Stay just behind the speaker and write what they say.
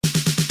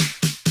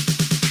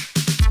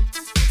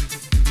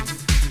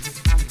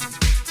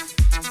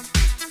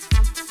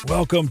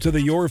Welcome to the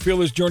Your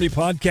Fearless Journey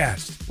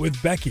podcast with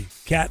Becky,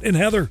 Kat, and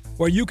Heather,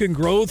 where you can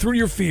grow through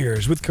your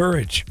fears with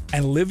courage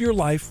and live your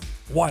life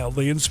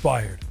wildly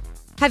inspired.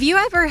 Have you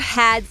ever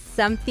had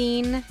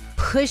something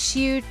push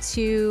you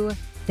to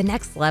the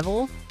next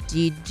level?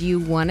 Do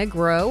you want to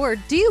grow, or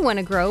do you want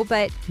to grow,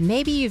 but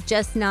maybe you've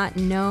just not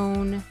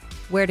known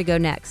where to go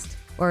next?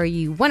 Or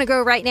you want to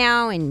grow right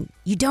now and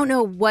you don't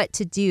know what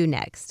to do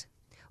next?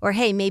 Or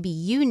hey, maybe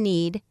you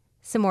need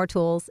some more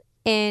tools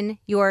in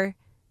your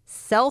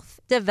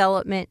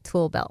self-development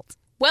tool belt.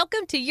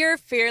 Welcome to Your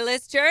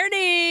Fearless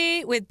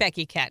Journey with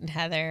Becky, Kat, and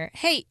Heather.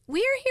 Hey, we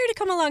are here to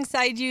come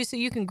alongside you so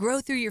you can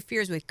grow through your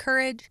fears with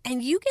courage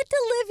and you get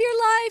to live your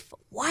life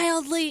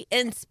wildly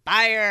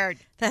inspired.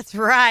 That's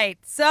right.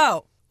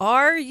 So,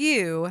 are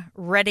you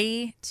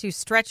ready to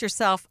stretch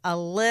yourself a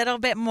little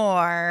bit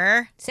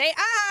more? Say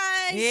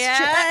I.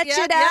 Stretch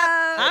it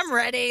out. I'm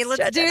ready.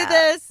 Let's Stretch do it out.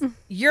 this.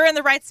 You're in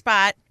the right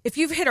spot. If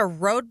you've hit a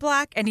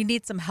roadblock and you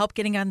need some help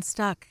getting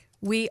unstuck,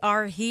 we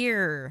are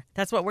here.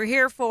 That's what we're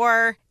here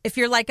for. If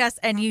you're like us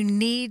and you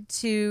need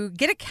to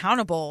get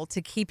accountable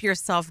to keep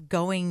yourself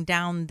going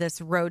down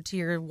this road to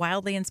your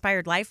wildly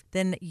inspired life,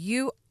 then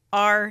you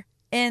are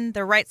in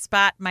the right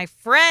spot, my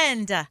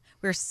friend.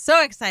 We're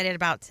so excited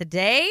about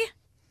today.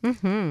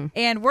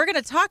 And we're going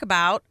to talk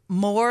about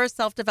more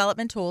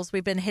self-development tools.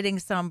 We've been hitting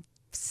some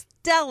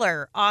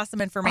stellar,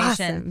 awesome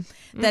information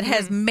that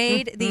has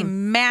made the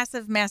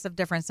massive, massive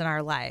difference in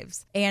our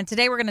lives. And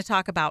today we're going to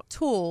talk about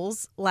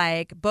tools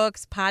like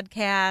books,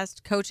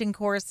 podcasts, coaching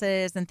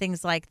courses, and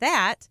things like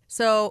that.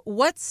 So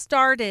what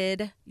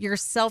started your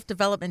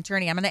self-development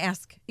journey? I'm going to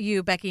ask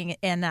you, Becky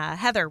and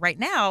Heather, right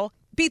now.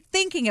 Be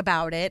thinking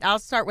about it. I'll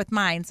start with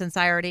mine since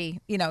I already,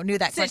 knew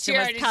that question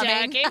was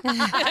coming.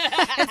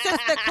 And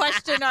since the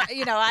question,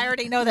 I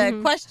already know the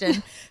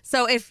question.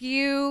 So if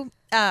you,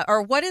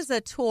 or what is a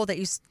tool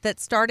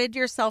that started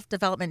your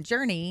self-development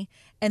journey,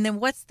 and then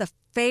what's the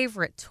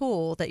favorite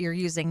tool that you're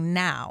using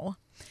now?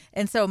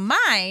 And so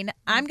mine,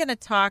 I'm going to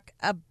talk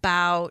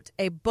about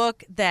a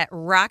book that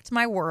rocked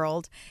my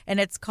world, and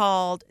it's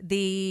called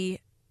the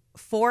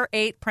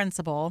 4-8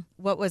 Principle.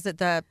 What was it?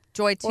 The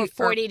Joy to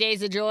 40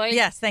 Days of Joy.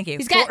 Yes, thank you.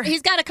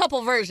 He's got a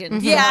couple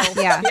versions. Yeah.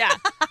 So, Yeah. yeah.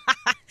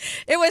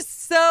 It was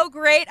so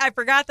great. I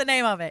forgot the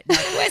name of it. No.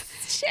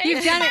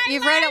 You've done it.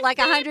 You've read it like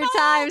 100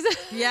 times.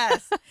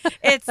 Yes.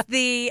 It's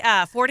the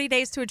 40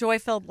 Days to a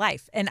Joy-Filled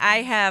Life. And I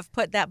have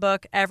put that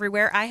book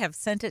everywhere. I have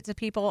sent it to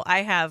people.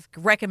 I have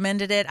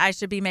recommended it. I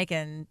should be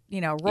making,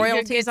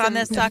 royalties on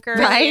this sucker.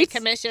 Right?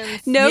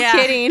 Commissions. No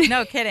kidding.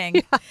 No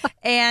kidding.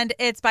 And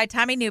it's by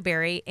Tommy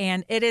Newberry.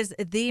 And it is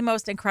the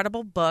most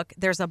incredible book.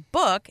 There's a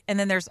book, and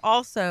then there's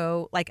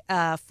also like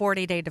a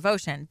 40-day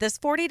devotion. This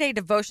 40-day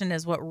devotion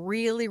is what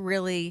really,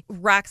 really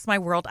rocks my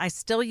world. I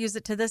still use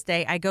it to this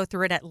day. I go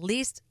through it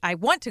I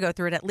want to go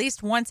through it at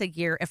least once a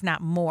year, if not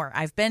more.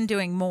 I've been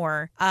doing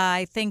more.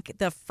 I think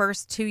the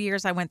first 2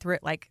 years I went through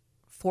it like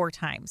 4.5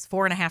 times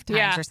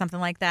or something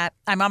like that.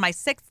 I'm on my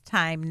 6th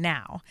time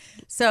now.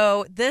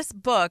 So this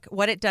book,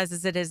 what it does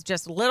is it is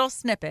just little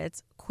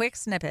snippets, quick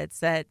snippets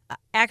that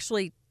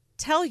actually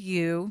tell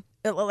you,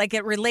 like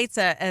it relates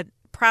a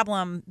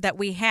problem that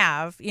we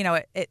have,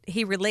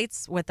 he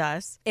relates with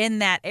us in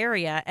that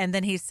area, and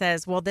then he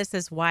says, well, this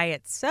is why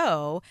it's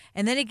so,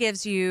 and then he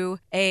gives you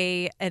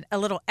a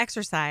little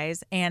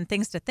exercise and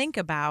things to think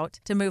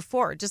about to move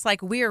forward, just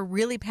like we are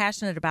really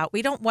passionate about.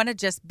 We don't want to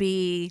just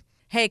be,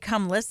 hey,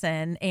 come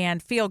listen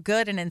and feel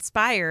good and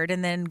inspired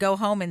and then go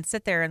home and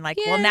sit there and like,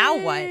 well, now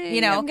what?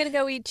 I'm going to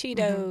go eat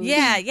Cheetos.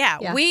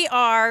 Yeah. We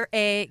are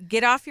a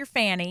get off your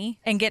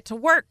fanny and get to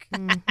work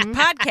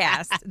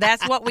podcast.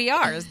 That's what we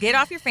are, is get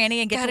off your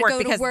fanny and get to work,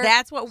 because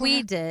that's what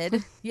we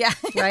did. Yeah.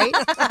 Right?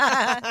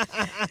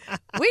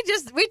 We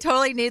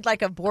totally need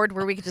like a board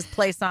where we could just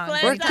play songs.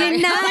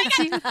 Working 9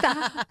 to 5.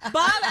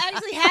 Bob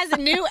actually has a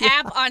new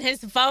app on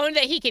his phone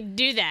that he can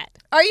do that.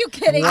 Are you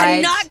kidding? Right.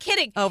 I'm not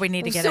kidding. Oh, we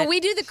need to get it. So we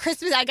do the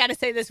Christmas, I got to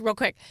say this real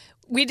quick.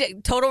 We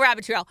did total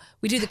rabbit trail.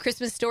 We do the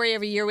Christmas story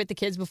every year with the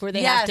kids before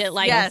they have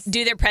to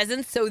do their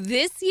presents. So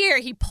this year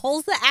he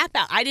pulls the app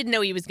out. I didn't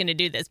know he was going to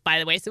do this, by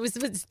the way. So it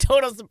was a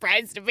total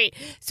surprise to me.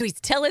 So he's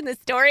telling the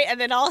story, and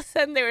then all of a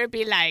sudden there would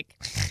be like,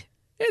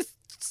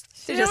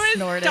 She just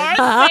snorted. Darth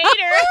Vader.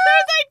 It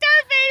was like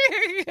Darth Vader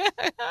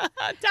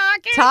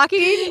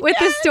Talking with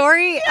the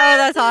story? Oh,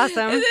 that's awesome.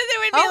 And then there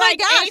would be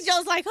like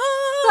angels like,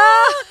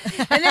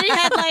 and then he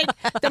had like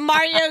the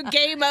Mario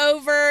game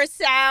over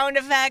sound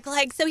effect.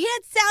 Like, so he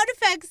had sound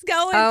effects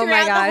going Oh my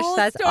throughout gosh, the whole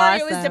that's story.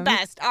 It was the awesome.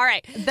 best. All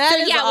right. That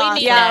is awesome. We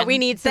need Yeah, them. we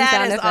need some That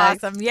sound is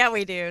effects. awesome. Yeah,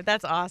 we do.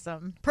 That's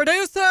awesome.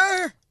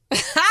 Producer.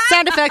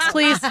 Sound effects,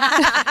 please. But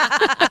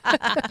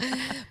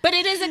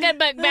it is a good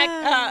book.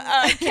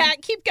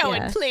 Kat, keep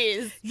going,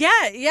 please.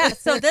 Yeah.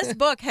 So this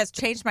book has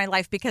changed my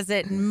life because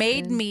it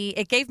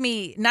gave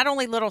me not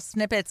only little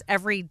snippets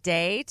every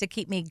day to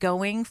keep me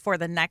going for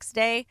the next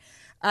day,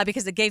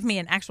 because it gave me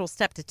an actual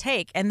step to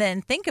take and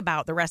then think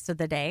about the rest of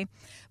the day,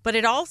 but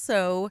it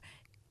also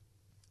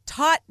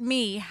taught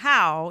me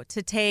how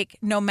to take,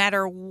 no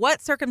matter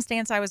what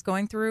circumstance I was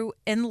going through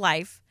in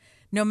life,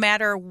 no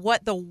matter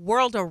what the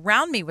world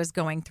around me was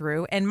going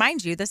through. And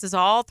mind you, this is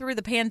all through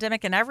the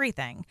pandemic and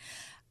everything.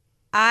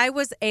 I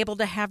was able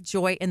to have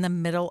joy in the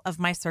middle of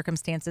my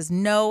circumstances,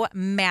 no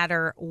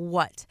matter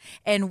what.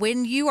 And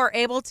when you are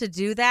able to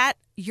do that,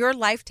 your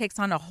life takes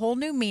on a whole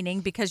new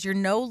meaning because you're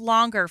no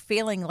longer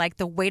feeling like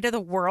the weight of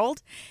the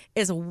world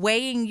is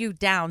weighing you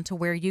down to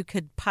where you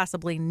could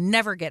possibly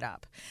never get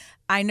up.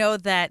 I know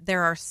that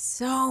there are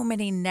so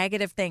many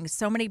negative things,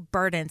 so many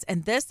burdens,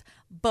 and this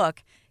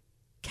book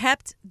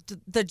kept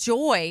the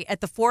joy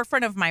at the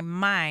forefront of my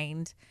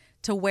mind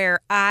to where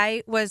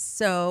I was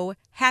so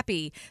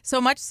happy, so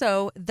much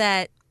so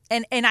that,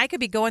 and I could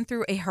be going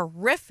through a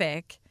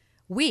horrific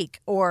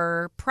week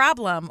or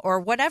problem or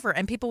whatever,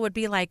 and people would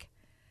be like,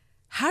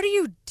 how do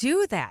you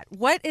do that?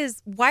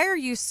 Why are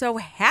you so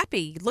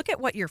happy? Look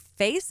at what you're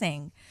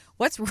facing.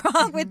 What's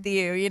wrong with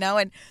you? You know,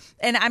 and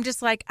I'm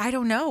just like, I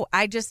don't know.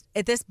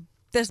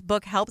 This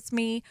book helps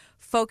me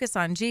focus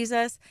on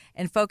Jesus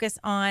and focus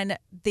on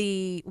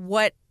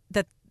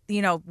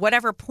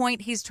whatever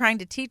point he's trying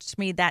to teach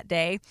me that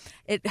day.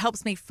 It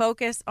helps me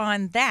focus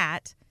on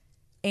that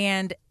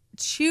and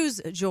choose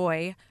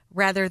joy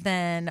rather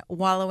than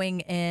wallowing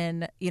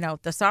in,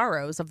 the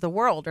sorrows of the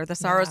world or the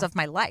sorrows of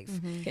my life.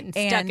 Getting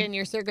stuck in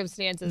your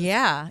circumstances.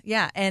 Yeah.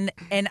 And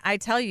I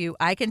tell you,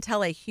 I can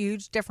tell a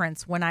huge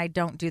difference when I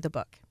don't do the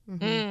book.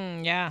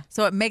 Yeah.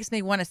 So it makes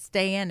me want to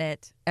stay in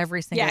it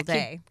every single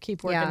day.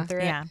 Keep working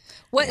through it. Yeah.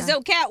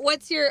 So, Kat,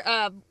 what's your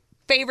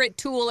favorite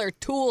tool or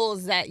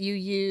tools that you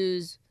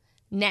use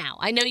now?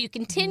 I know you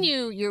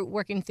continue, you're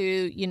working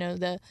through,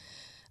 the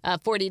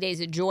 40 Days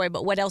of Joy,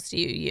 but what else do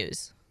you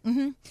use?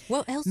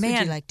 What else Man,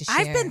 would you like to share?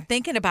 I've been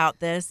thinking about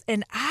this,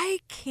 and I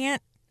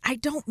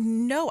don't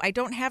know. I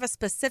don't have a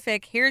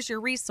specific, here's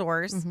your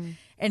resource,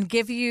 and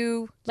give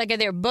you... Like, are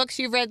there books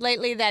you've read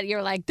lately that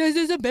you're like, this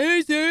is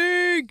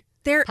amazing?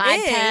 There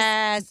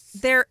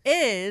Podcasts.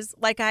 is.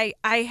 Like, I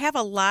have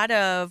a lot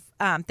of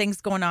things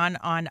going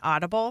on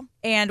Audible.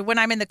 And when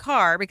I'm in the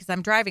car, because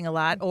I'm driving a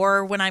lot,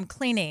 or when I'm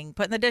cleaning,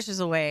 putting the dishes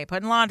away,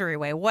 putting laundry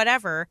away,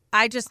 whatever,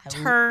 I just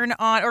turn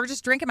on, or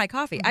just drinking my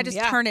coffee, I just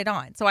turn it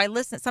on. So I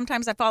listen.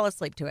 Sometimes I fall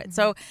asleep to it.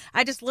 So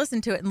I just listen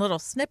to it in little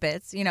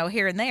snippets,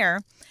 here and there.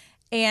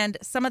 And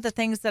some of the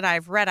things that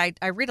I've read,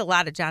 I read a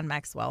lot of John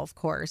Maxwell, of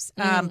course,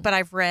 but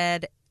I've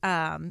read...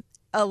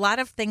 a lot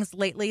of things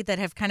lately that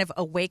have kind of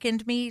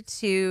awakened me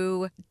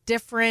to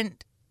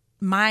different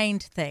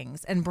mind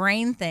things and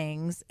brain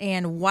things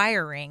and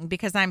wiring,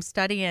 because I'm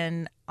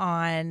studying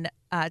on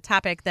a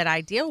topic that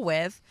I deal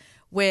with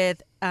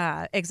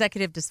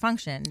executive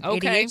dysfunction,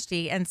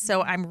 ADHD. And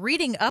so I'm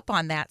reading up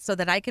on that so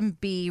that I can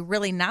be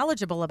really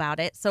knowledgeable about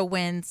it. So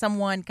when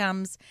someone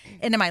comes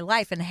into my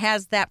life and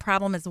has that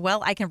problem as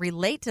well, I can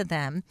relate to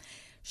them,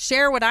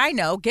 share what I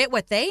know, get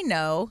what they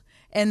know,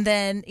 and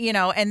then,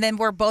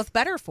 we're both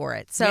better for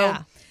it.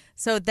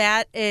 So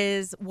that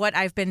is what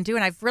I've been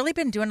doing. I've really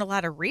been doing a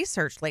lot of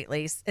research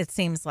lately, it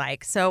seems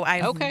like. So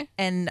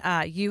and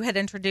you had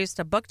introduced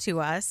a book to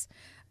us,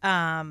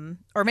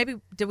 or maybe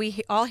did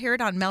we all hear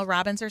it on Mel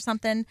Robbins or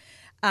something?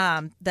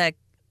 The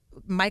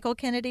Michael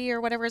Kennedy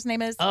or whatever his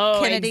name is. Oh,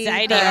 Kennedy,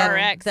 Anxiety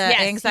RX.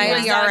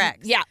 Anxiety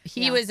RX.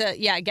 He was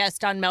a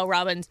guest on Mel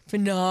Robbins.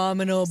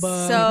 Phenomenal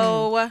book.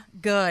 So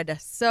good.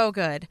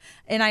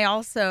 And I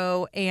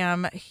also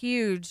am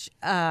huge.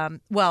 I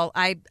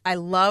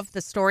love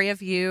The Story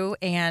of You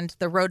and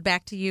The Road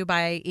Back to You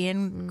by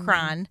Ian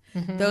Cron.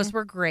 Those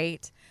were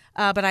great.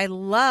 But I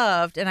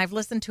loved, and I've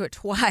listened to it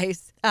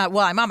twice.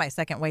 I'm on my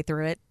second way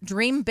through it.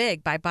 Dream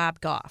Big by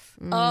Bob Goff.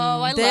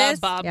 Oh, I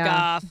love Bob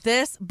Goff.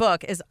 This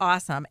book is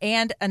awesome.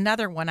 And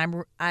another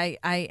one, I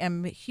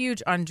am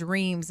huge on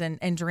dreams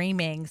and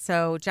dreaming.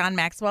 So John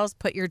Maxwell's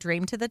Put Your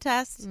Dream to the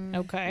Test.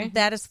 Okay.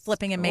 That is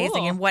flipping amazing.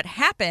 Cool. And what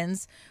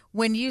happens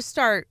when you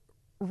start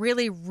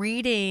really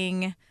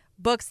reading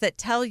books that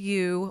tell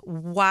you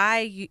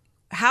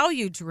how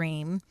you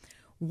dream,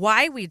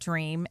 why we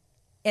dream,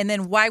 and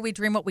then why we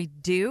dream what we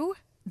do,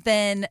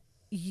 then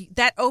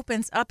that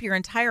opens up your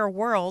entire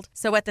world.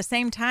 So at the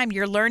same time,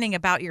 you're learning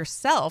about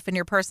yourself and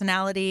your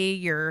personality,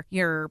 your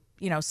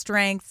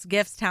strengths,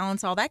 gifts,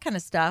 talents, all that kind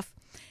of stuff.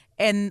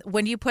 And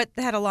when you put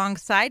that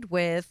alongside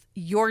with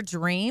your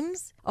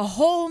dreams, a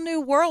whole new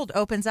world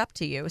opens up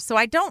to you. So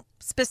I don't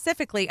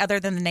specifically, other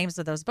than the names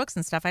of those books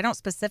and stuff, I don't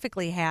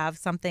specifically have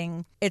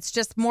something. It's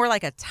just more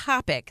like a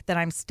topic that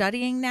I'm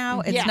studying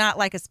now. It's not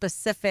like a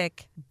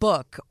specific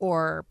book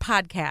or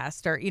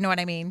podcast or, you know what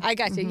I mean? I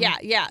got you.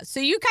 Yeah. So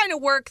you kind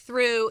of work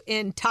through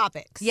in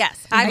topics.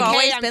 Yes. I've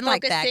always been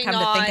like that, come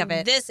to think of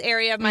it. This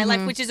area of my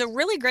life, which is a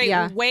really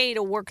great way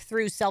to work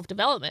through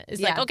self-development.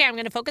 It's like, okay, I'm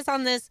going to focus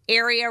on this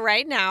area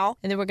right now,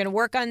 and then we're going to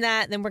work on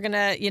that. Then we're going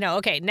to,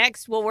 okay,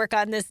 next we'll work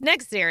on this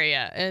next this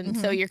area. And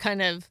so you're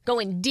kind of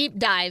going deep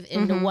dive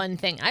into one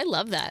thing. I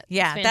love that.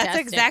 Yeah, that's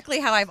exactly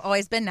how I've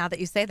always been now that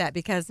you say that,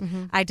 because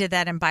I did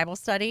that in Bible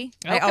study.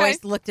 Okay. I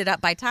always looked it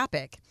up by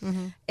topic.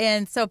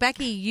 And so,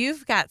 Becky,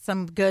 you've got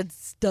some good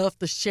stuff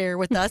to share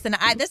with us. And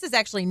this is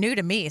actually new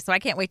to me, so I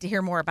can't wait to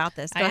hear more about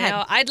this. Go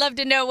ahead. I'd love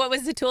to know, what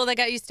was the tool that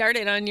got you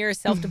started on your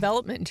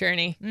self-development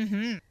journey?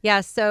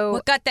 Yeah, so...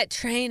 What got that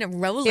train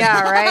rolling?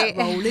 Yeah, right?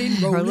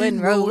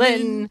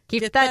 rolling.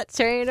 Keep that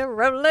train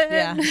rolling.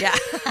 Yeah.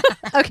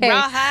 Okay.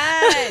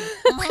 Rawhide.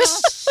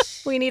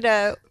 We need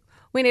a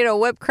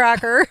whip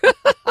cracker.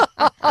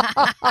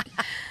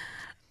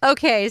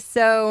 Okay,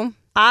 so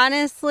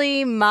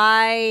honestly,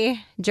 my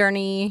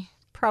journey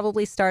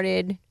probably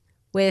started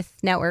with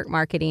network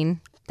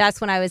marketing. That's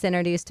when I was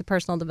introduced to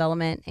personal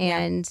development.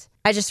 And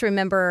I just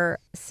remember,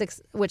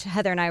 which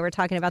Heather and I were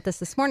talking about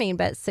this morning,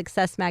 but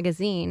Success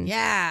Magazine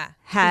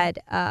had...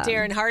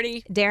 Darren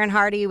Hardy. Darren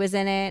Hardy was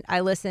in it. I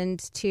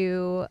listened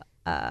to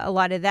a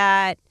lot of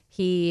that.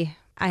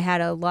 I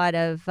had a lot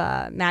of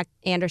Mac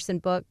Anderson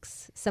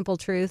books, Simple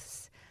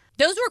Truths.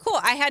 Those were cool.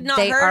 I had not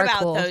heard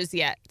about those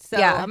yet. So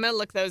I'm going to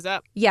look those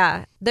up.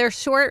 Yeah. They're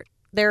short.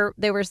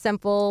 They were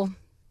simple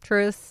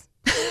truths.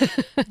 So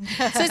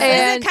is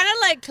it kind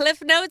of like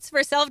Cliff Notes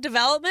for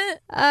self-development?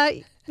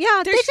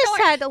 Yeah, they just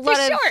had a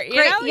lot of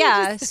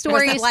great,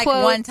 stories. Was it like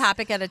quotes. one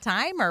topic at a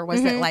time, or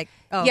was it like...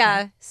 Oh,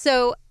 yeah.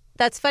 So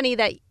that's funny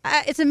that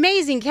it's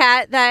amazing,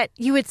 Kat, that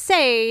you would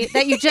say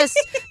that you just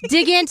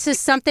dig into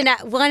something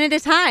one at a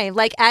time,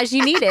 like as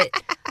you need it.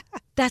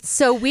 That's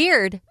so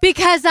weird,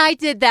 because I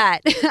did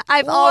that.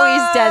 I've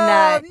always done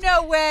that.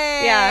 No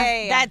way.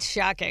 Yeah. That's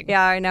shocking.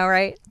 Yeah, I know,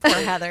 right? Poor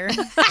Heather.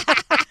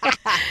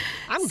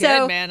 I'm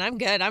good, man. I'm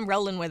good. I'm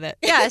rolling with it.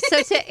 Yeah.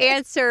 So to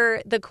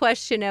answer the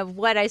question of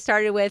what I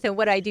started with and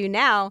what I do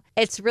now,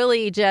 it's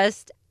really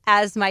just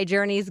as my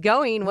journey's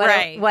going, what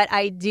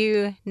I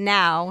do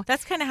now.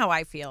 That's kind of how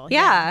I feel.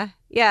 Yeah.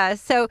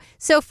 So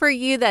for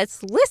you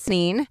that's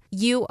listening,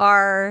 you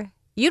are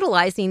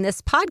utilizing this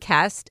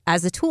podcast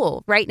as a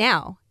tool right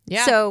now.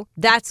 Yeah. So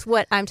that's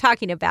what I'm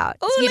talking about.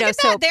 Oh, look at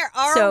that. They're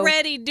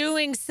already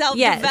doing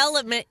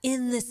self-development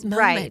in this moment.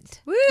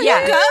 Right. Woo,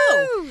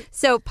 go.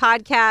 So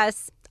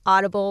podcasts,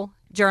 Audible,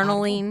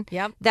 journaling.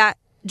 Yep. That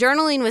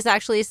journaling was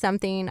actually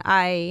something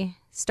I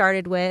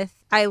started with.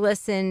 I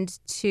listened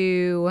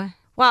to,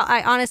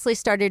 I honestly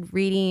started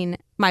reading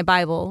my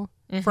Bible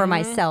for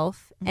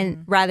myself,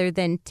 and rather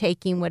than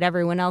taking what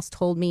everyone else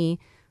told me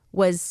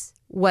was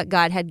what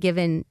God had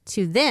given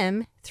to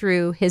them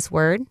through his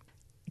word.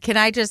 Can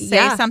I just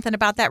say something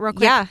about that real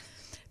quick? Yeah.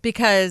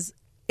 Because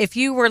if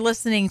you were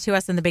listening to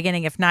us in the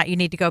beginning, if not, you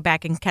need to go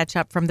back and catch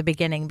up from the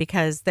beginning,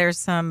 because there's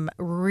some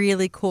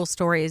really cool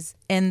stories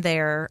in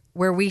there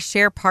where we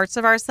share parts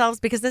of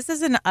ourselves, because this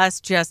isn't us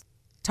just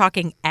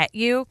talking at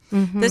you.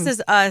 This is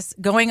us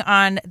going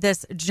on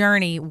this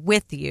journey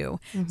with you.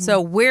 So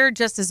we're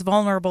just as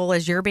vulnerable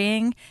as you're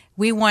being.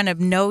 We want to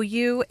know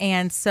you.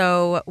 And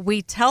so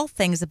we tell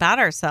things about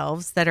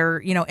ourselves that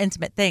are,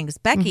 intimate things.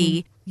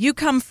 Becky, you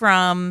come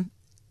from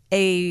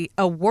a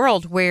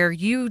world where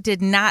you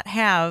did not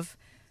have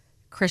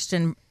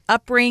Christian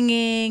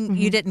upbringing.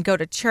 You didn't go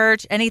to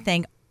church,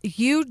 anything.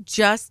 You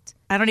just,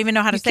 I don't even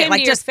know how to say it,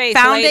 like just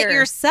found it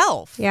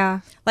yourself.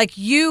 Yeah. Like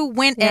you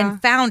went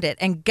and found it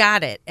and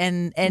got it,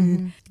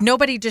 and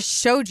nobody just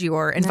showed you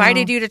or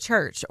invited you to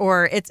church,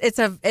 or it's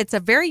a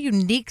very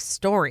unique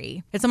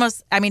story. It's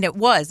almost, it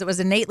was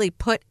innately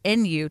put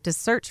in you to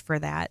search for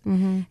that.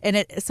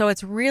 And so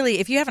it's really,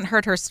 if you haven't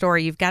heard her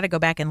story, you've got to go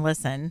back and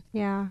listen.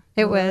 Yeah.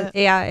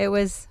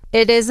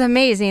 It is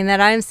amazing that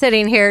I'm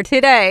sitting here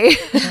today.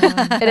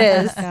 It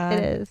is.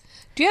 It is.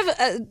 Do you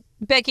have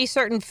Becky,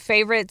 certain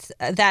favorites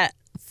that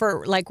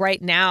for like right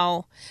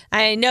now?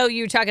 I know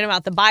you're talking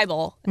about the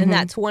Bible, and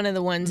that's one of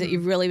the ones that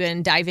you've really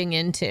been diving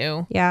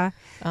into. Yeah.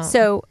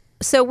 So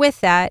with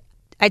that,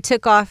 I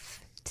took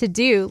off to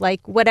do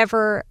like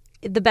whatever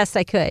the best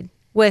I could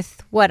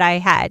with what I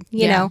had,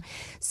 you know.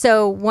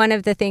 So one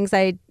of the things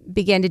I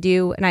began to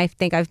do, and I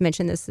think I've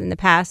mentioned this in the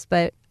past,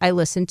 but I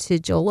listened to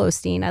Joel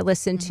Osteen. I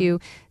listened to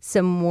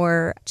some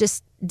more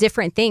just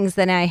different things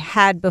than I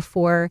had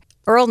before.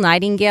 Earl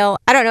Nightingale,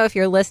 I don't know if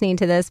you're listening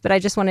to this, but I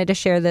just wanted to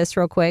share this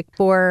real quick.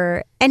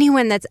 For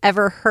anyone that's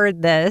ever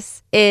heard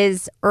this,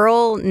 is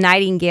Earl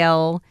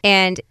Nightingale.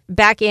 And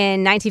back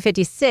in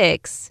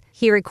 1956,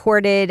 he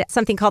recorded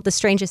something called The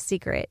Strangest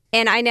Secret.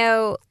 And I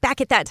know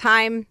back at that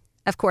time,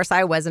 of course,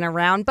 I wasn't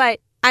around,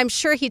 but I'm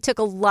sure he took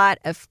a lot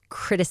of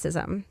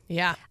criticism.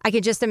 Yeah. I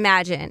could just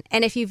imagine.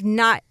 And if you've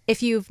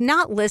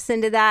not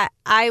listened to that,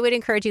 I would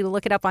encourage you to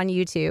look it up on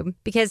YouTube,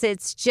 because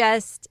it's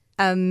just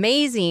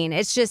amazing.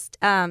 It's just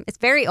it's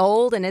very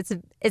old, and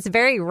it's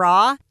very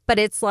raw, but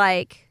it's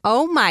like,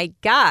 oh my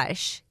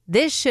gosh,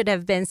 this should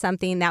have been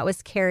something that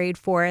was carried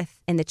forth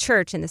in the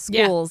church, in the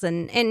schools,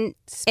 and in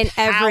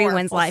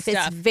everyone's life.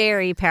 Stuff. It's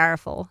very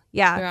powerful.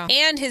 Yeah.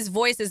 And his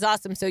voice is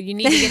awesome. So you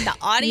need to get the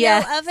audio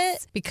of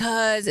it,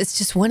 because it's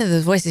just one of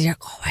those voices. You're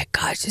like, oh my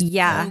gosh, it's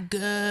so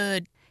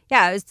good.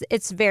 Yeah,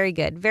 it's very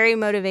good. Very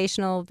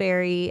motivational,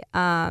 very,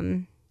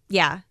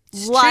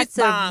 lots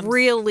of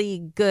really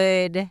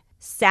good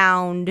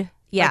sound.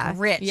 Yeah. Like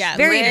rich. Yeah.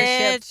 Very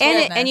leadership.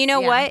 And you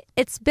know what?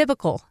 It's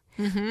biblical.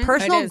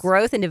 Personal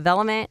growth and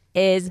development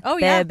is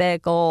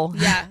biblical.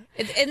 Yeah.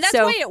 And that's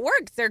the way it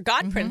works. They're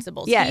God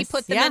principles. Yes. He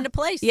put them into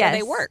place so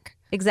they work.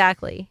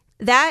 Exactly.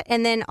 That,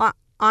 and then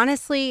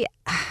honestly,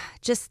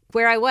 just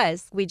where I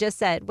was. We just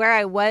said where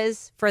I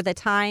was for the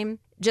time,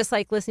 just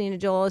like listening to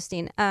Joel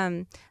Osteen.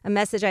 A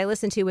message I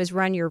listened to was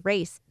Run Your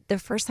Race. The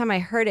first time I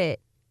heard it,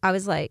 I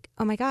was like,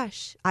 oh my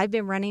gosh, I've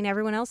been running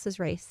everyone else's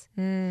race.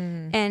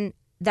 And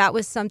that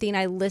was something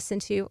I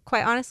listened to.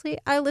 Quite honestly,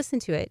 I listen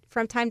to it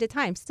from time to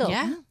time still.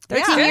 Yeah.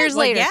 13 years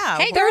later.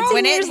 Hey, 13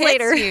 when years it hits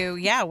later. you,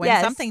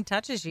 when something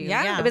touches you.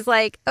 Yeah. It was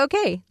like,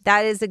 okay,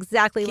 that is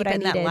exactly what I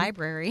needed. that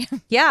library.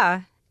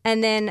 Yeah.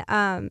 And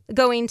then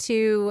going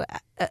to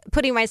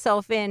putting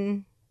myself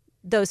in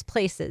those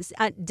places,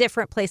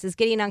 different places,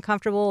 getting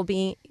comfortable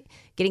being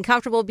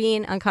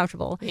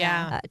uncomfortable.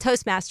 Yeah.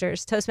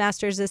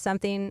 Toastmasters is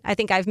something I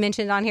think I've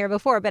mentioned on here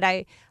before, but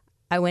I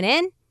went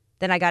in,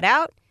 then I got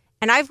out,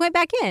 and I've went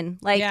back in.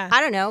 Like,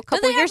 I don't know, a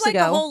couple years ago. Don't they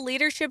have like a whole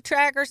leadership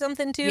track or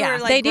something too? Yeah, or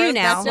like they do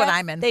now. That's what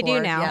I'm in They for. do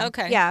now. Yeah.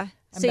 Okay. Yeah.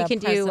 So you the can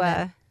do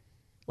president.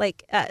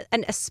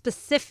 a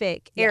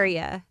specific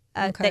area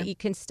that you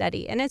can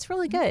study, and it's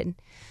really good.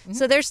 Mm-hmm.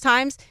 So there's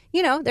times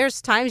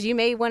you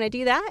may want to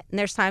do that, and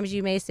there's times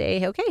you may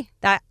say, okay,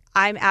 that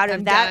I'm out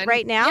of that done.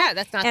 right now. Yeah,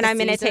 that's not and the I'm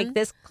going to season. take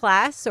this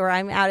class, or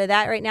I'm out of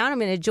that right now, and I'm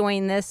going to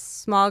join this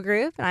small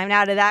group, and I'm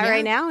out of that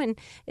right now, and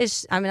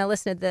I'm going to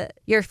listen to the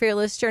Your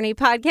Fearless Journey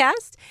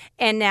podcast.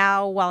 And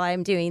now while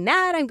I'm doing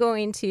that, I'm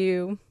going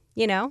to,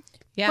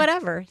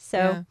 whatever.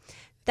 So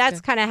that's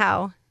kind of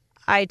how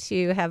I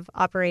too have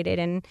operated.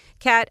 And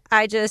Kat,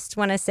 I just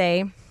want to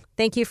say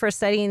thank you for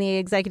studying the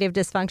executive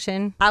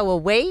dysfunction. I will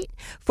wait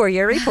for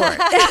your report.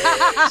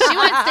 She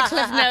wants the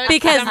Cliff Notes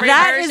because summary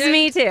that version. is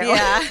me too.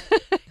 Yeah.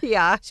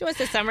 Yeah. She wants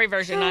the summary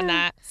version on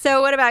that.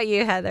 So what about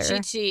you, Heather?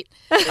 Cheat sheet.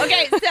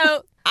 Okay,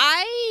 so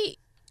I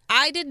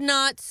did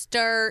not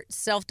start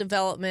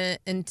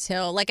self-development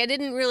until, I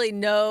didn't really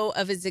know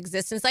of his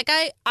existence.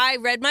 I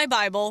read my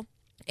Bible,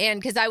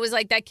 and because I was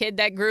like that kid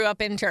that grew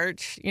up in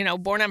church,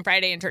 born on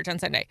Friday and church on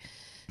Sunday.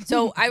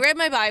 So I read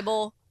my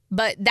Bible,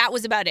 but that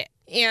was about it.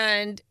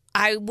 And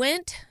I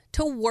went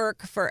to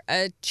work for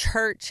a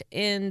church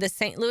in the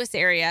St. Louis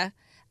area.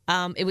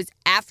 It was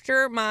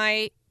after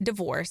my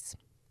divorce.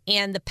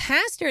 And the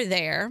pastor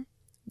there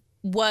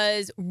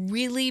was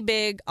really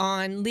big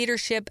on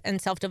leadership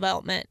and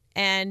self-development.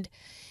 And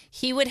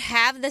he would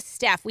have the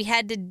staff. We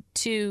had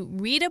to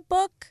read a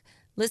book,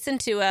 listen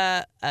to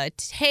a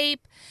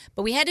tape,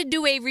 but we had to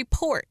do a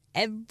report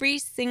every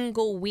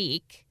single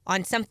week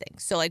on something.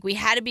 So we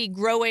had to be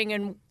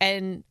growing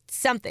and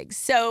something.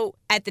 So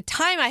at the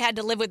time I had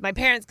to live with my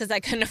parents because I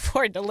couldn't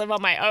afford to live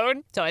on my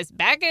own. So I was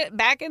back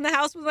in the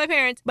house with my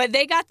parents. But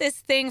they got this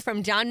thing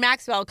from John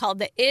Maxwell called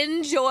the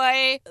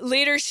Enjoy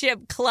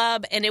Leadership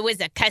Club, and it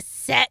was a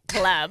cassette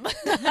club.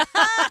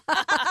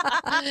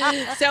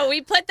 So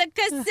we put the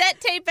cassette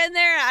tape in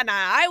there, and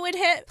I would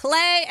hit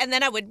play, and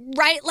then I would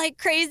write like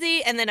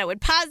crazy, and then I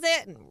would pause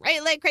it and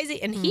write like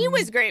crazy. And he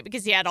was great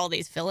because he had all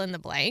these fill in the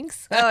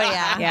blanks. Oh,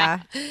 yeah. Yeah.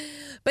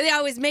 But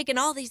I was making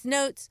all these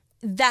notes.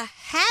 The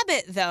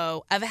habit,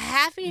 though, of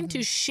having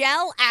to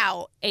shell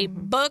out a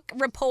book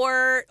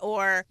report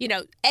or,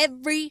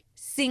 every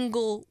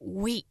single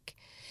week,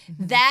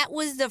 that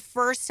was the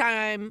first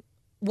time,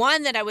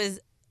 one, that I was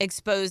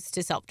exposed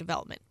to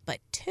self-development, but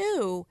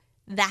two,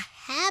 the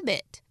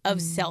habit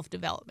of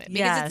self-development.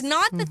 Because it's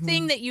not the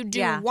thing that you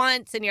do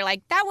once and you're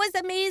like, that was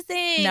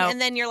amazing. Nope.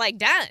 And then you're like,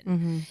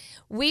 done.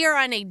 We are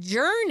on a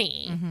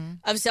journey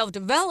of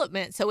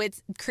self-development. So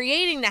it's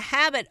creating the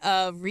habit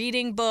of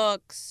reading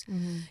books,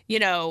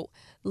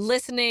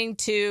 listening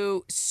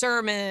to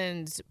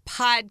sermons,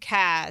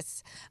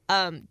 podcasts,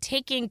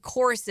 taking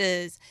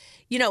courses.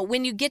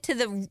 When you get to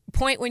the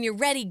point when you're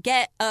ready,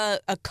 get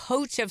a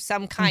coach of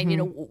some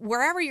kind.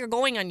 Wherever you're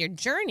going on your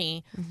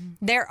journey,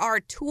 there are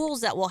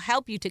tools that will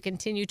help you to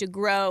continue to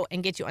grow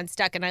and get you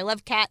unstuck. And I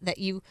love, Kat, that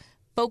you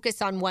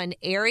focus on one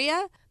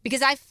area,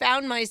 because I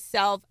found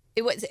myself,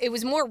 it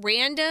was more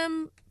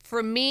random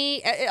for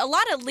me. A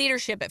lot of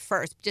leadership at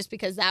first, just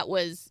because that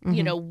was,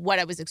 what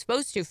I was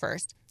exposed to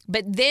first.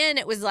 But then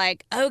it was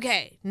like,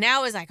 okay,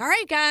 now it's like, all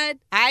right, God,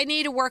 I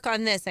need to work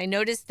on this. I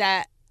noticed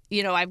that,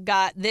 I've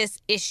got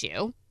this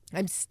issue.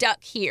 I'm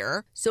stuck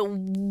here. So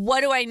what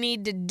do I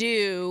need to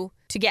do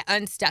to get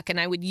unstuck? And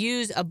I would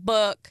use a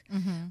book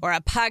or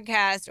a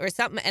podcast or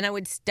something, and I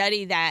would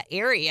study that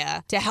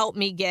area to help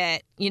me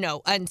get,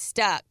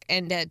 unstuck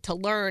and to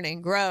learn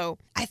and grow.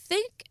 I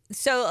think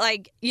so.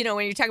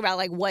 When you talk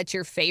about what's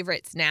your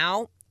favorites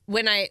now,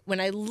 when I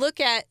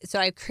look at, so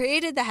I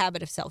created the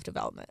habit of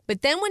self-development,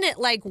 but then when it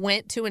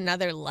went to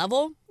another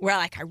level where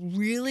I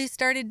really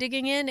started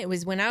digging in, it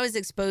was when I was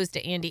exposed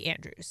to Andy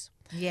Andrews.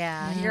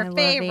 Yeah, I your love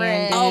favorite.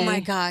 Andy. Oh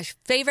my gosh,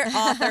 favorite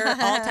author,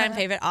 all-time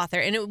favorite author.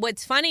 And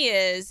what's funny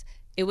is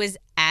it was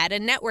at a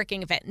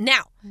networking event.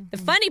 Now, the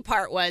funny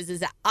part is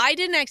that I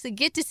didn't actually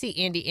get to see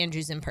Andy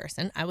Andrews in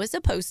person. I was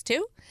supposed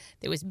to.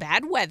 There was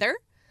bad weather.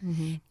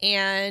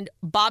 And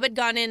Bob had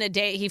gone in a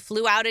day. He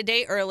flew out a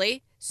day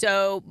early.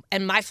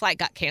 And my flight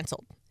got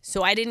canceled.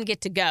 So I didn't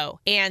get to go.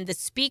 And the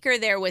speaker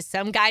there was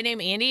some guy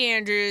named Andy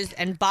Andrews.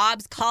 And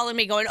Bob's calling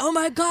me going, oh,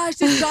 my gosh,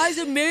 this guy's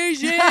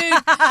amazing.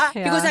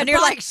 He goes, and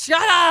you're like,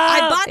 shut up.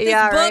 I bought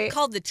this book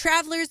called The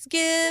Traveler's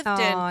Gift.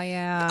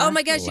 Oh,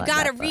 my gosh, you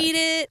got to read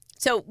it.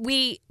 So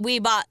we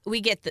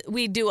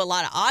do a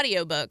lot of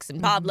audiobooks,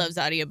 and Bob loves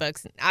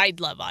audiobooks. And I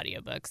love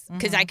audiobooks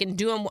because I can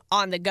do them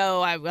on the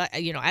go,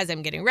 as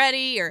I'm getting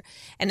ready.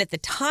 And at the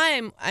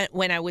time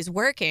when I was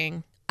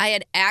working, I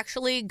had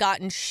actually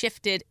gotten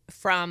shifted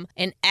from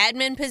an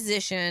admin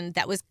position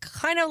that was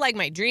kind of like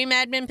my dream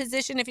admin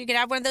position, if you could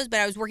have one of those, but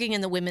I was working in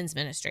the women's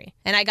ministry.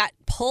 And I got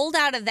pulled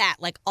out of that,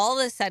 like all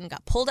of a sudden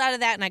got pulled out of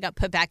that, and I got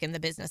put back in the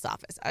business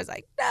office. I was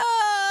like, no.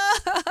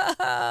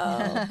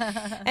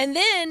 And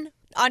then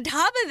on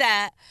top of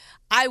that,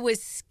 I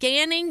was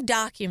scanning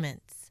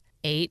documents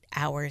 8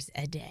 hours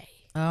a day.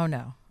 Oh,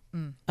 no.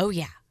 Oh,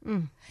 yeah.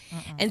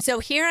 And so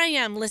here I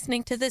am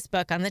listening to this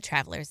book on The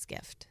Traveler's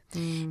Gift.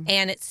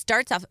 And it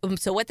starts off,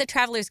 so what The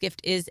Traveler's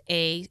Gift is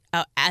a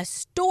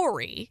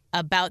story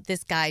about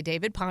this guy,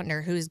 David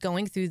Pontner, who's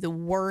going through the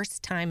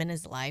worst time in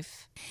his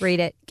life. Read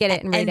it. Get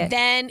it and read it. And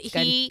then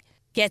he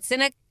gets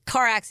in a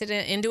car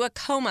accident, into a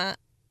coma,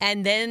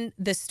 and then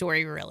the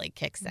story really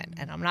kicks in.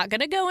 And I'm not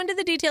going to go into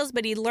the details,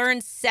 but he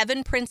learns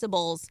 7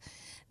 principles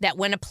that,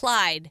 when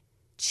applied,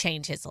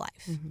 change his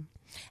life.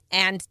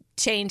 And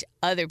change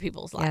other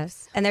people's lives.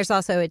 Yes. And there's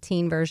also a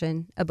teen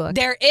version, a book.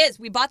 There is.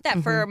 We bought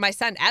that for my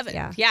son,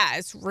 Evan. Yeah,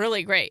 it's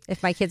really great.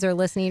 If my kids are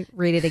listening,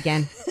 read it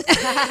again.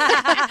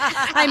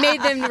 I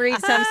made them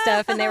read some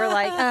stuff, and they were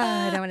like,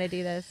 I don't want to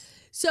do this.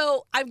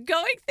 So I'm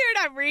going through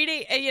and I'm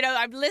reading, and,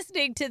 I'm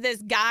listening to this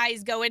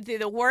guy's going through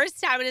the worst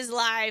time in his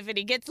life, and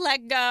he gets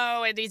let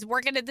go, and he's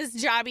working at this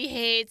job he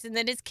hates, and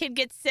then his kid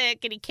gets sick,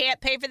 and he can't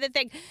pay for the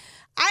thing.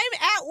 I'm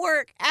at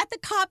work at the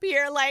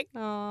copier, like,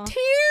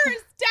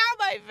 tears down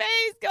my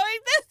face, going,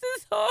 this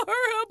is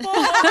horrible.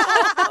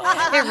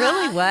 It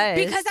really was.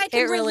 Because I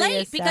can really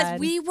relate, because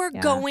we were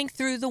going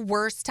through the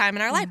worst time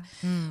in our life.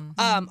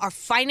 Our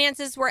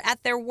finances were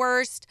at their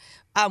worst.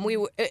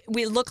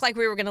 We looked like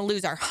we were going to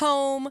lose our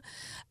home.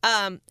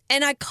 And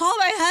I called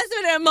my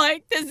husband, and I'm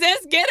like, does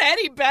this get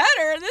any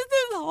better? This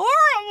is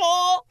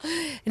horrible.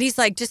 And he's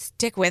like, just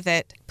stick with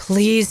it.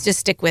 Please just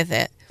stick with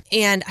it.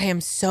 And I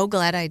am so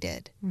glad I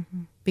did,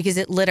 because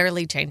it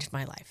literally changed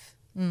my life.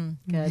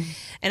 Good.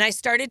 And I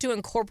started to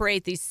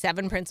incorporate these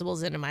 7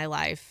 principles into my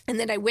life. And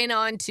then I went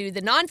on to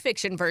the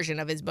nonfiction version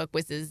of his book,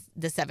 which is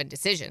The 7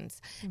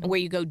 Decisions, and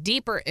where you go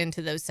deeper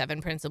into those 7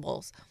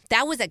 principles.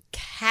 That was a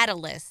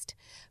catalyst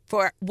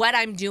for what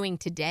I'm doing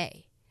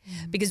today.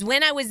 Because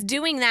when I was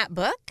doing that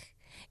book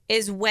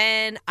is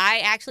when I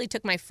actually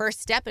took my first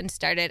step and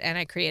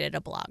I created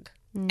a blog.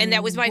 And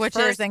that was my Which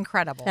first. is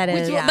incredible. That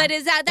is. But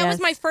that was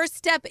my first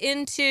step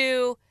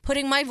into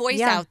putting my voice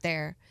out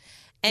there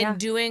and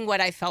doing what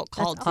I felt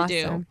called to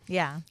do.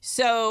 Yeah.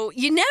 So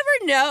you never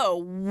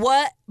know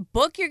what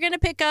book you're going to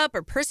pick up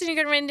or person you're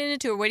going to run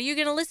into or what are you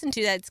going to listen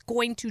to that's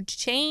going to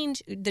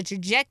change the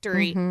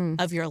trajectory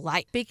of your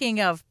life. Speaking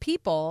of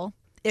people,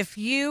 if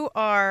you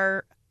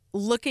are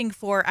looking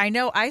for, I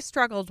know I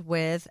struggled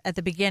with at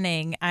the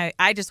beginning,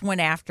 I just went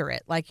after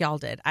it like y'all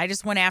did. I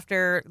just went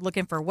after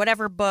looking for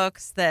whatever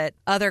books that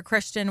other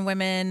Christian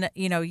women,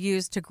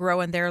 use to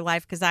grow in their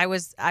life, because I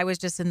was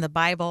just in the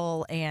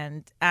Bible,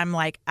 and I'm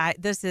like,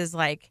 this is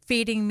like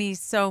feeding me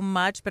so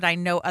much, but I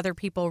know other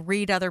people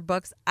read other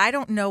books. I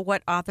don't know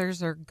what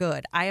authors are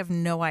good. I have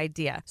no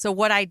idea. So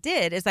what I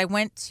did is I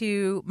went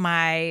to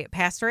my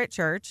pastor at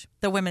church,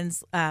 the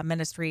women's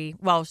ministry.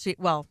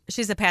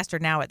 She's a pastor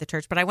now at the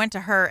church, but I went to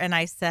her and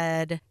I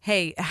said,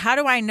 hey, how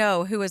do I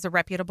know who is a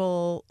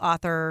reputable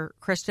author,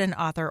 Christian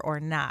author or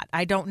not?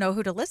 I don't know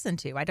who to listen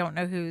to. I don't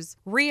know who's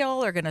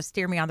real or going to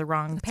steer me on the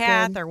wrong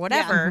path or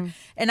whatever. Yeah.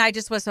 And I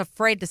just was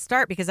afraid to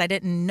start because I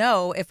didn't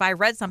know if I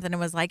read something and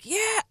was like,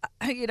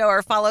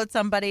 or followed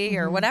somebody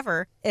or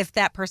whatever, if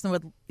that person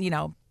would,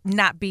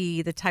 not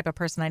be the type of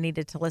person I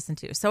needed to listen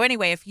to. So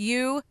anyway, if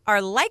you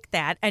are like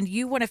that and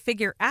you want to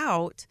figure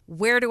out,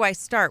 where do I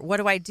start? What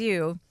do I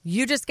do?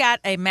 You just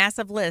got a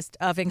massive list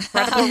of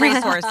incredible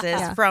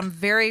resources from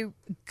very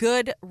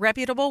good,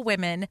 reputable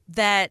women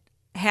that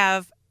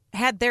have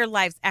had their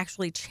lives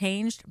actually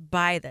changed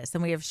by this.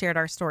 And we have shared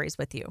our stories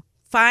with you.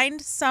 Find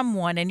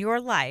someone in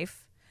your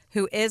life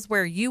who is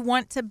where you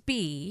want to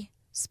be,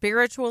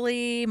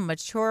 spiritually,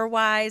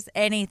 mature-wise,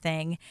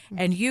 anything,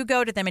 and you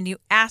go to them and you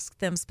ask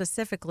them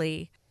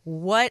specifically,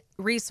 what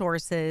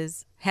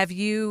resources have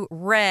you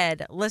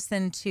read,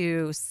 listened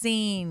to,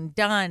 seen,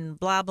 done,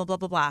 blah, blah, blah,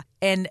 blah, blah,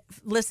 and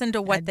listen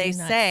to what they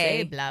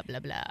say. Blah, blah,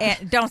 blah.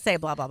 And don't say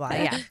blah, blah, blah,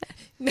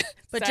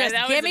 But Sorry,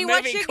 just give me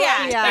what you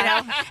got.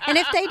 Yeah. And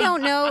if they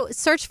don't know,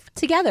 search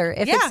together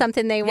if it's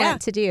something they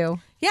want to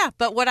do. Yeah,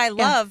 but what I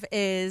love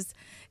is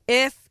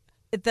if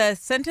the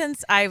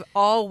sentence I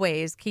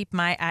always keep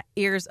my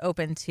ears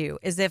open to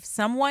is if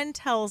someone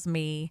tells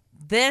me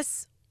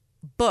this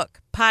book,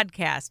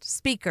 podcast,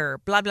 speaker,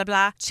 blah, blah,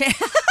 blah,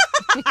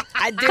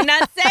 I do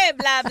not say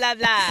blah, blah,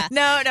 blah.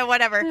 No,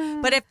 whatever.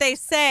 But if they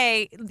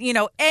say,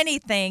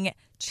 anything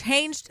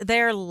changed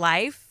their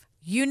life,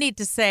 you need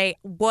to say,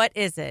 what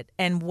is it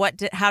and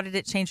how did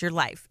it change your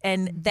life?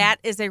 And that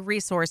is a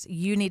resource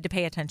you need to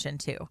pay attention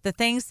to. The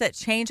things that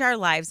change our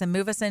lives and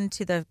move us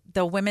into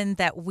the women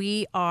that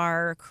we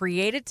are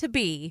created to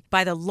be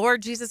by the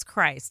Lord Jesus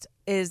Christ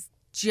is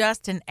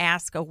just an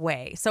ask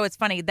away. So it's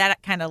funny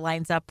that kind of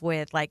lines up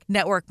with like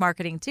network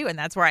marketing too. And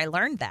that's where I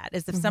learned that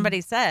is if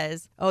somebody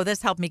says, oh,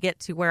 this helped me get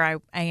to where I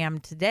am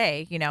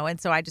today,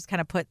 and so I just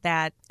kind of put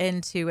that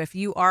into if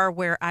you are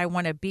where I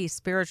want to be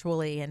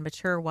spiritually and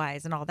mature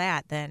wise and all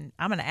that, then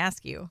I'm going to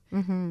ask you.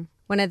 Mm-hmm.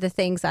 One of the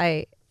things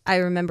I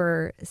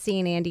remember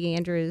seeing Andy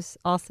Andrews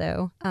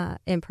also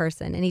in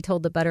person, and he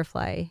told he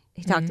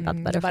talked about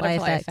the butterfly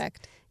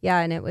effect. Yeah,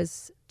 and it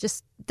was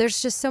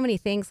there's just so many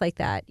things like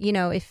that.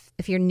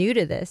 If you're new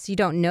to this, you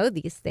don't know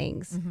these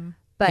things,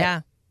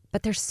 but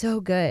they're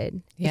so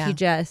good if you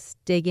just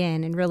dig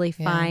in and really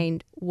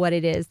find what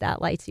it is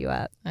that lights you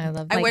up. I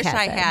love that. I wish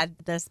I had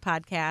this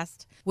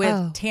podcast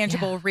with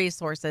tangible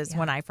resources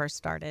when I first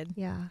started.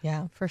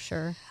 Yeah, for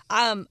sure.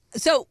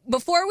 So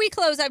before we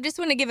close, I just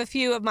want to give a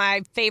few of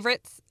my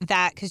favorites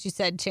because you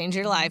said change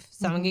your life.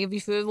 So I'm going to give you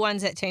a few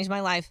ones that changed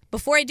my life.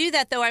 Before I do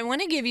that, though, I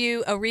want to give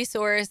you a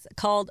resource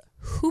called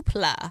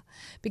Hoopla,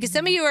 because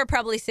some of you are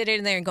probably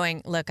sitting there and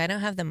going, look, I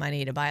don't have the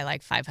money to buy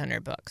like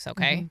 500 books,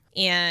 okay?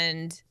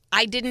 And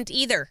I didn't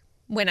either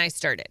when I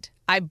started.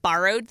 I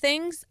borrowed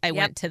things. I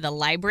went to the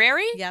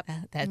library.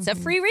 That's a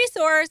free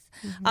resource.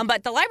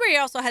 But the library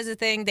also has a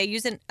thing. They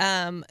use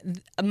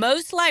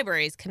most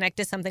libraries connect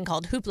to something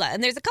called Hoopla.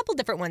 And there's a couple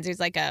different ones. There's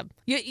like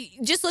you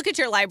just look at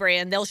your library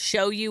and they'll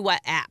show you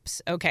what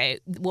apps,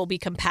 will be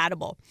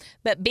compatible.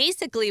 But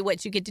basically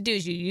what you get to do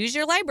is you use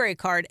your library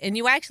card and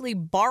you actually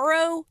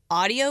borrow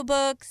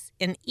audiobooks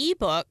and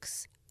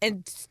ebooks.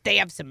 And they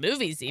have some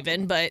movies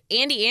even. But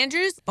Andy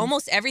Andrews,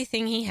 almost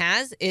everything he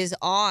has is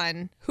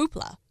on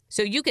Hoopla.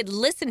 So you could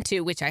listen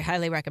to, which I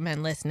highly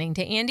recommend listening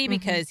to Andy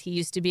because he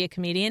used to be a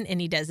comedian and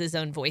he does his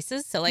own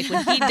voices. So like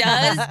when he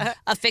does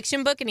a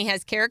fiction book and he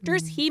has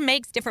characters, he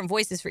makes different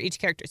voices for each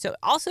character. So it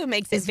also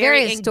makes it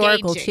very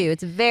historical engaging. Too.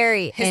 It's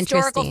very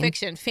historical interesting.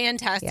 Fiction,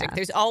 fantastic.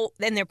 Yeah.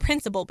 And they're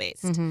principle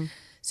based.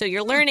 So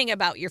you're learning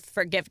about your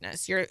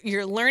forgiveness.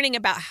 You're learning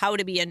about how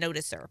to be a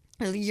noticer.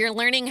 You're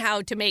learning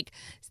how to make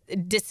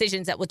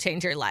decisions that will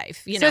change your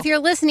life. So if you're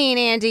listening,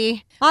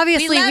 Andy,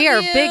 obviously we are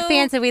big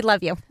fans and we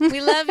love you.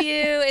 We love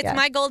you. It's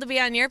my goal to be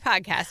on your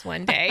podcast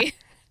one day.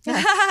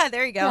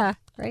 There you go. Yeah,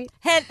 right.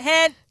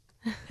 Head.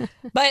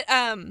 But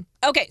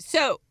okay,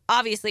 so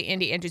obviously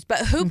Andy Andrews, but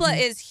Hoopla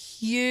is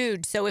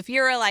huge. So if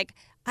you're like,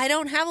 I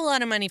don't have a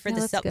lot of money for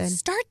this stuff,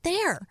 start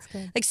there.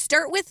 Like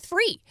start with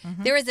free.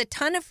 There is a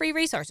ton of free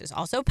resources.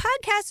 Also,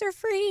 podcasts are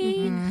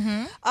free.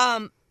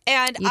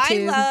 And YouTube. I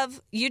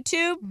love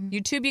YouTube.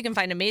 YouTube, you can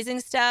find amazing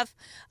stuff.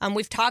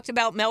 We've talked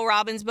about Mel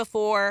Robbins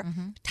before.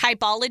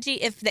 Typology,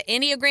 if the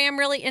Enneagram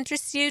really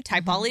interests you,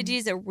 Typology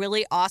is a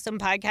really awesome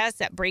podcast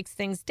that breaks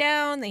things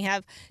down. They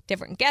have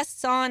different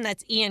guests on.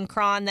 That's Ian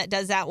Cron that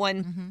does that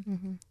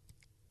one.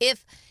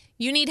 If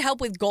you need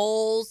help with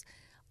goals,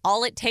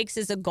 All It Takes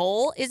Is a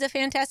Goal is a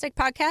fantastic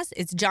podcast.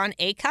 It's Jon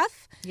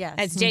Acuff. Yes.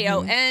 It's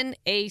Jonacuff.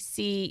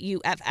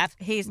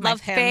 He's my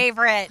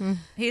favorite.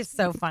 He's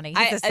so funny.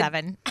 He's a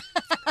 7.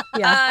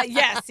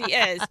 Yes, he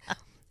is.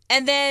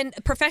 And then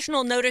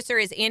Professional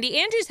Noticer is Andy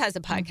Andrews has a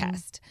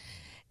podcast.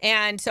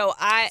 And so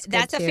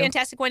that's a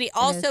fantastic one. He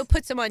also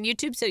puts them on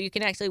YouTube so you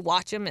can actually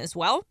watch them as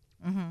well.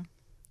 And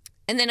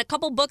then a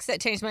couple books that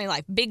changed my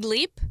life. Big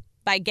Leap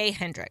by Gay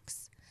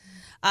Hendricks.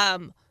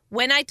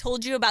 When I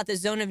told you about the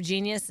Zone of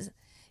Genius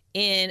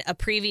in a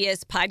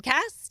previous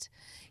podcast,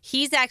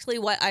 he's actually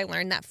what I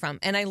learned that from.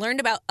 And I learned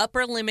about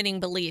upper limiting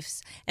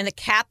beliefs and the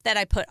cap that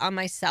I put on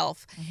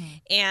myself.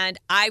 And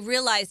I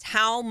realized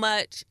how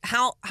much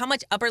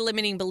upper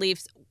limiting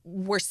beliefs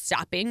were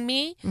stopping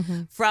me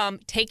from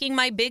taking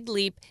my big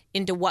leap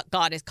into what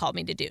God has called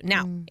me to do.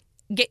 Now,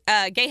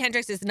 Gay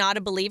Hendricks is not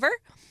a believer,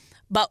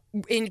 but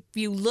if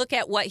you look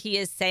at what he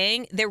is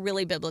saying, they're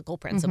really biblical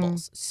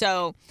principles.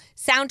 So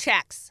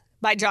Soundtracks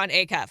by Jon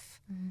Acuff.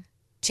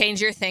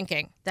 Change Your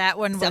Thinking. That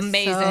one was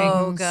amazing.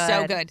 So good.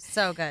 So good.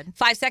 So good.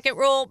 5 Second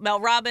Rule, Mel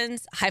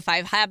Robbins. High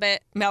Five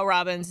Habit, Mel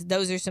Robbins.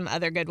 Those are some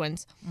other good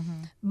ones.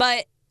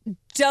 But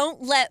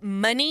don't let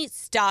money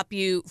stop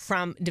you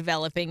from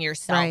developing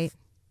yourself. Right.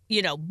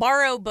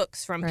 Borrow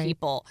books from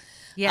people.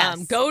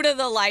 Yes. Go to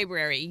the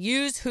library.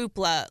 Use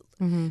Hoopla.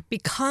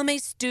 Become a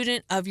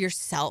student of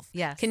yourself.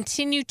 Yes.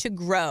 Continue to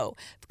grow.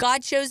 If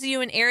God shows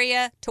you an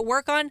area to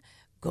work on,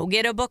 go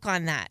get a book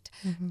on that.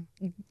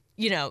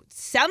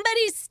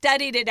 Somebody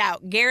studied it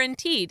out,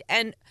 guaranteed.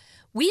 And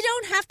we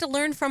don't have to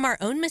learn from our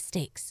own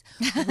mistakes.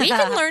 We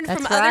can learn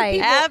from other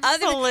people.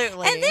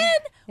 Absolutely. And then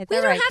we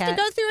don't have to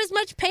go through as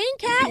much pain,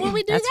 Kat, when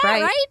we do That's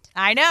that, right?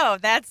 I know.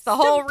 That's the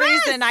whole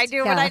reason I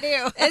do what I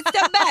do. It's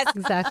the best.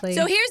 Exactly.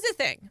 So here's the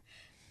thing.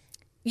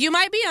 You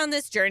might be on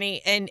this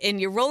journey and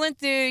you're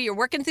you're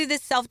working through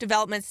this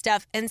self-development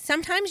stuff, and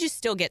sometimes you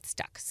still get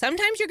stuck.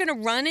 Sometimes you're going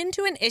to run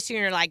into an issue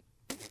and you're like,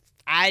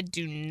 I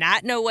do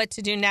not know what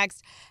to do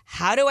next.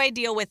 How do I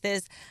deal with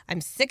this?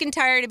 I'm sick and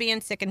tired of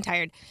being sick and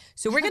tired.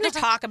 So we're going to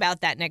talk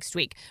about that next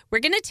week. We're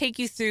going to take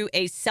you through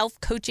a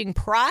self-coaching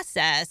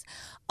process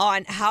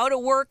on how to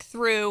work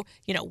through,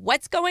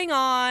 what's going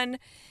on.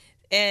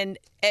 And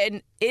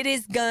it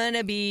is going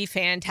to be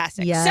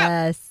fantastic.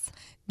 Yes. So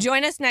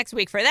join us next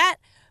week for that.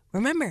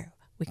 Remember,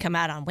 we come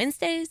out on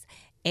Wednesdays,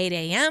 8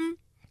 a.m.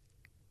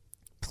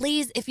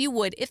 Please, if you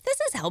would, if this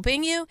is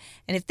helping you,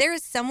 and if there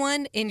is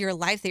someone in your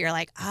life that you're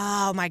like,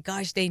 oh my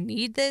gosh, they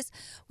need this,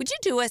 would you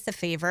do us a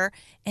favor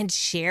and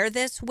share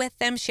this with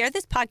them? Share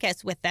this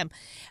podcast with them.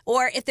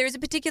 Or if there's a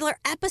particular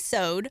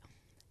episode,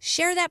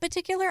 share that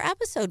particular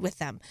episode with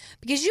them.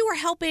 Because you are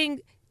helping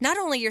not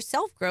only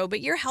yourself grow,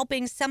 but you're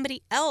helping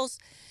somebody else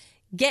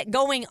get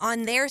going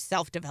on their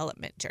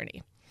self-development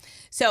journey.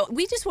 So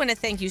we just want to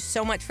thank you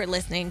so much for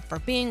listening, for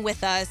being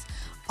with us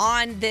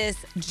on this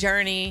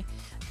journey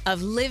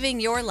of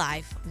living your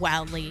life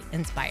wildly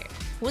inspired.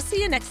 We'll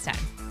see you next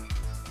time.